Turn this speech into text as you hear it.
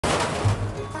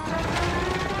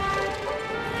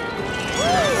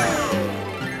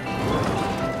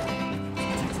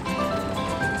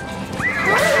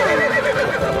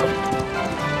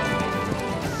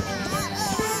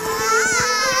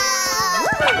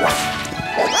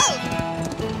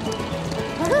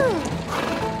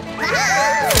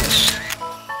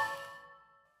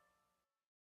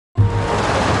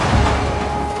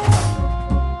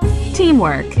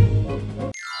Teamwork.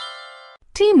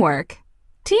 Teamwork.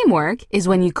 Teamwork is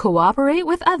when you cooperate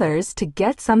with others to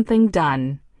get something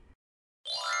done.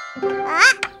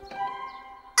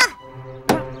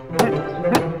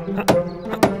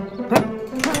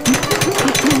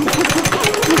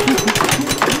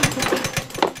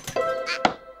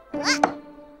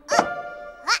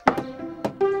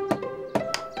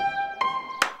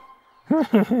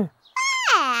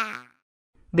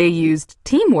 They used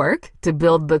teamwork to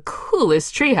build the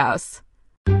coolest treehouse.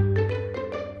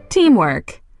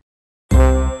 Teamwork.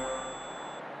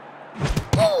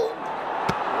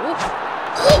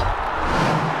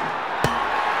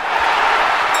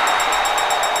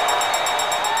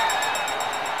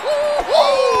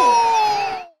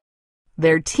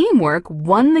 Their teamwork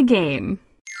won the game.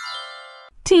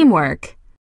 Teamwork.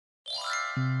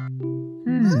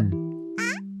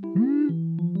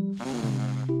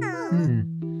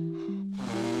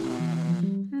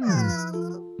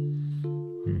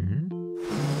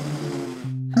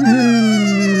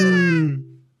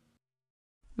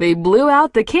 They blew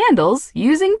out the candles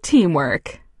using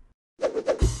teamwork.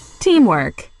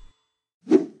 Teamwork.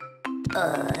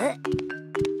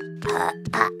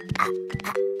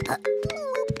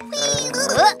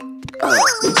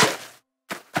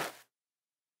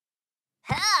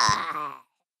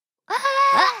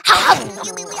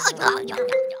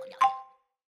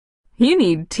 You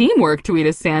need teamwork to eat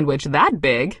a sandwich that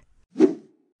big.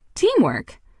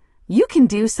 Teamwork. You can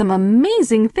do some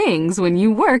amazing things when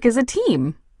you work as a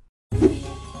team.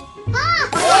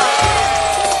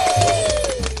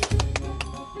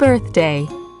 Birthday.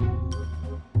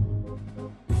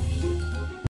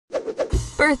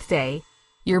 Birthday.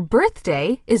 Your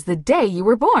birthday is the day you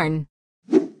were born.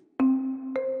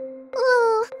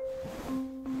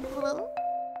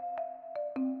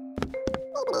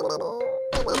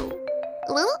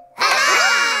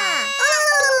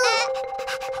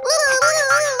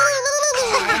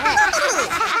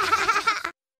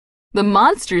 The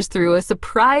monsters threw a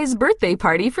surprise birthday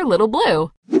party for Little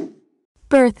Blue.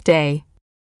 Birthday.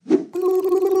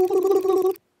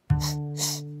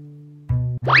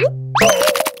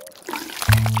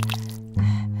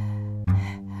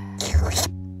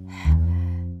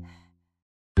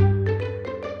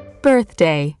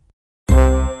 Birthday.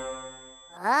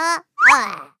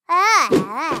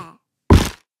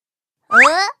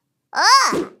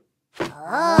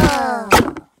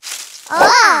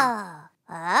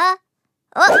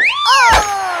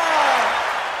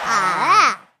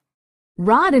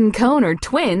 Rod and Cone are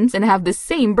twins and have the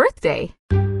same birthday.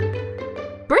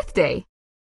 Birthday.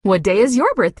 What day is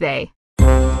your birthday?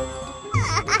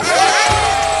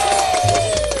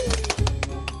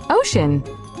 Ocean.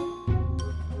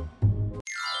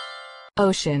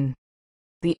 Ocean.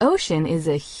 The ocean is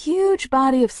a huge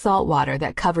body of salt water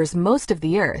that covers most of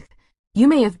the earth. You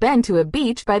may have been to a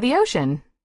beach by the ocean.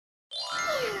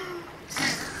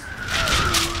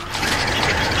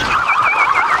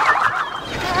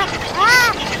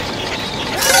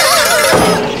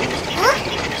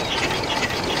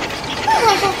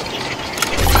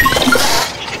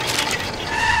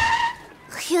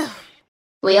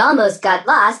 We almost got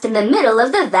lost in the middle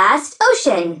of the vast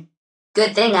ocean.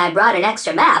 Good thing I brought an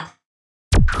extra map.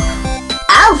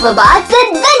 Alphabot's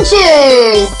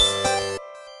Adventures!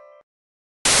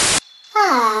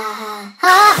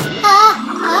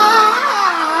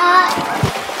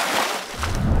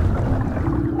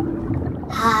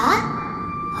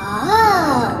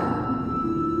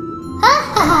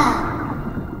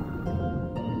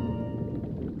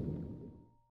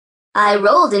 I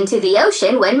rolled into the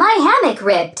ocean when my hammock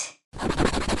ripped.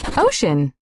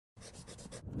 Ocean.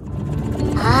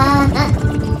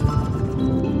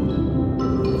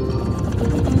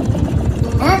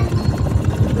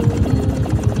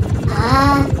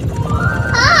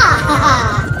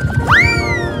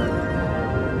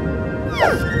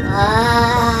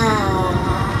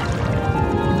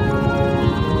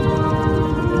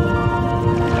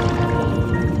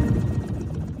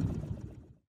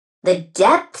 The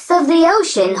depths of the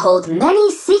ocean hold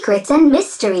many secrets and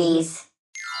mysteries.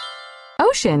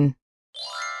 Ocean.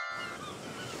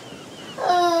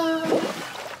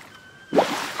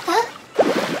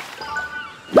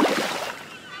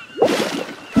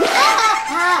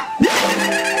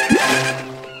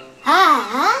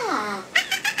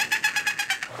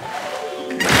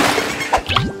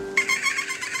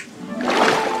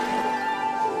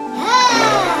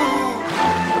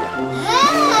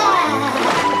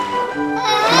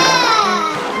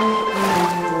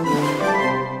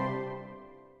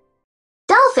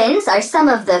 are some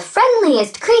of the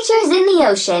friendliest creatures in the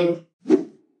ocean.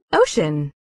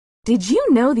 Ocean. Did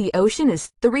you know the ocean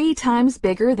is 3 times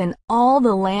bigger than all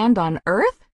the land on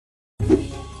Earth?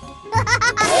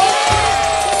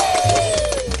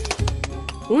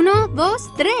 Uno, dos,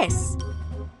 tres.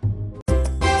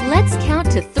 Let's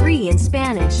count to 3 in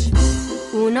Spanish.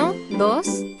 Uno, dos,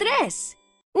 tres.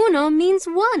 Uno means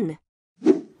 1.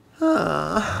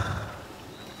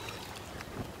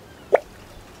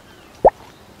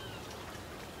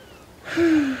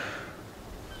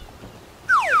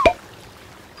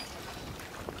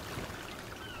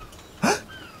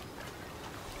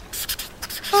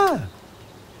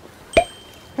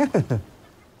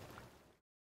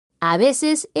 A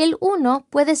veces el 1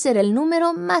 puede ser el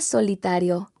número más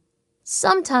solitario.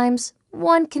 Sometimes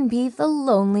 1 can be the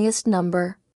loneliest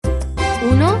number.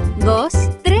 Uno, dos,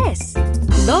 tres.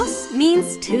 Dos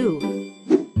means 2.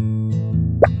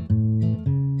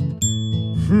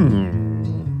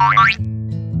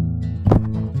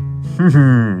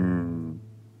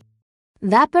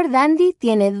 Dapper Dandy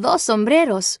tiene 2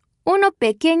 sombreros, uno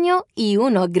pequeño y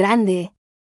uno grande.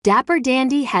 Dapper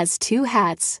Dandy has 2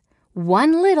 hats,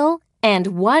 1 little and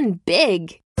 1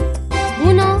 big.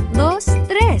 Uno, dos,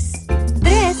 tres.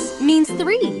 Tres means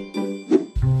 3.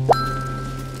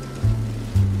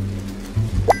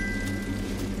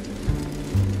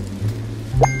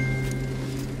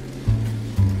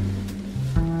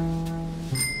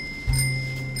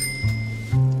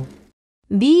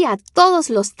 Vi a todos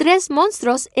los 3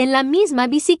 monstruos en la misma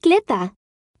bicicleta.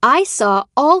 I saw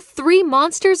all 3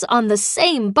 monsters on the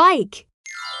same bike.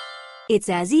 It's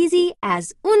as easy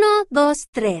as uno, dos,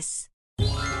 tres.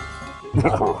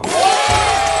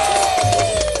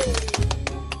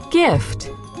 Gift.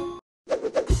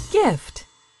 Gift.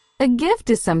 A gift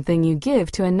is something you give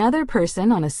to another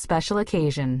person on a special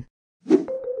occasion.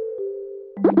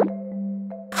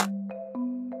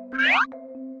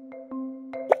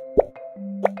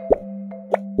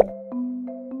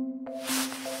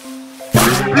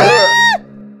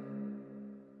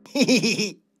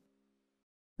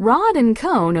 Rod and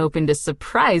Cone opened a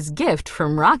surprise gift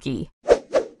from Rocky.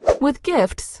 With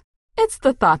gifts, it's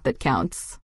the thought that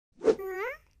counts.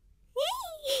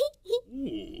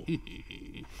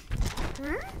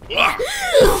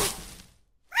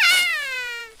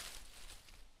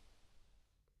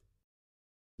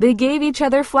 They gave each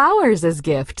other flowers as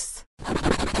gifts.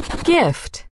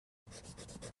 Gift.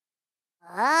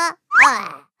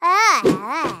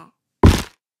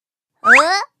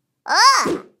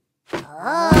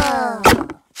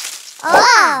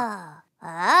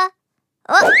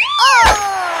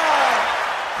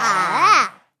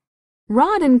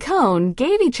 Rod and Cone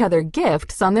gave each other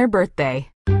gifts on their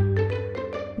birthday.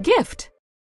 Gift.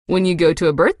 When you go to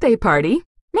a birthday party,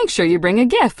 make sure you bring a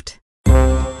gift.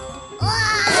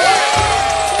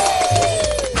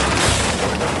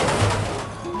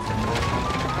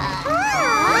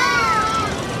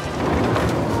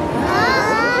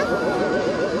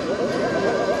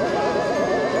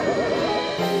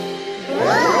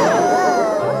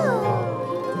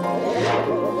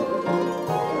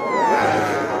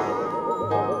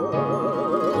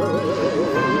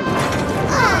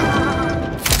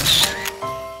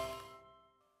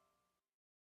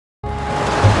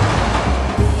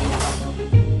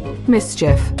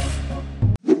 Mischief.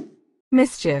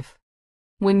 Mischief.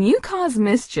 When you cause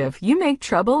mischief, you make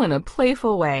trouble in a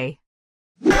playful way.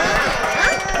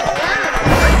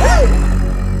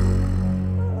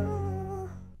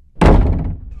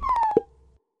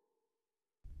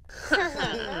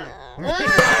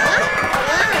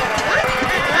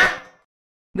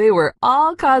 They were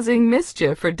all causing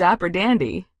mischief for Dapper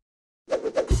Dandy.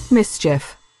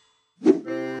 Mischief.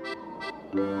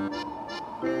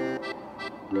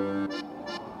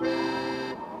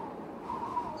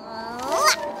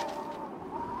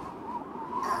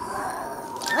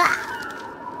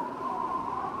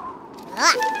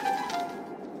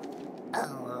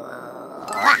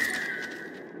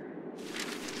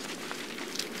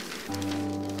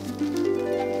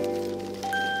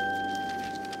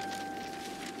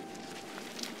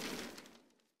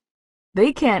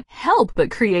 They can't help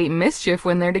but create mischief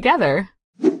when they're together.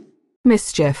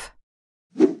 Mischief.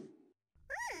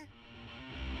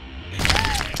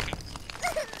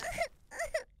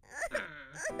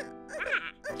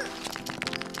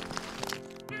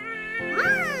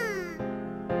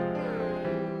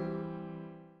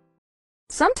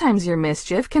 Sometimes your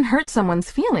mischief can hurt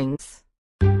someone's feelings.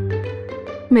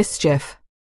 Mischief.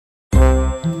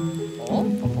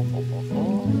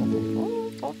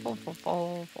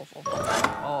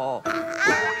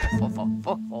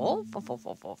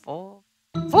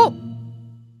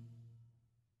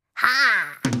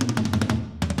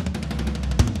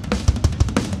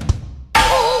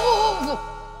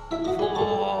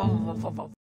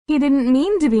 He didn't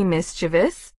mean to be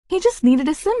mischievous. He just needed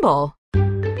a symbol.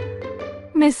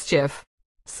 Mischief.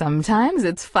 Sometimes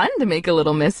it's fun to make a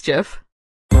little mischief.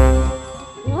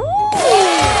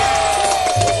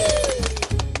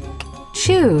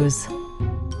 Choose.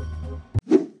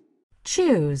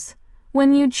 Choose.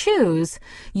 When you choose,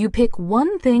 you pick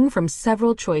one thing from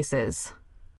several choices.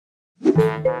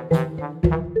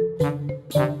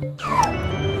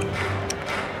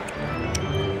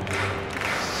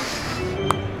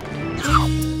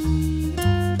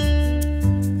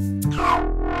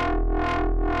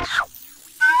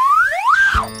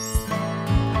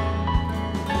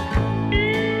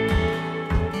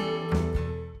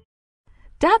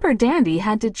 Dapper Dandy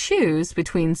had to choose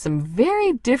between some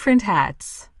very different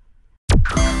hats.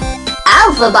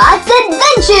 Alphabot's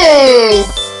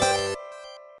Adventures!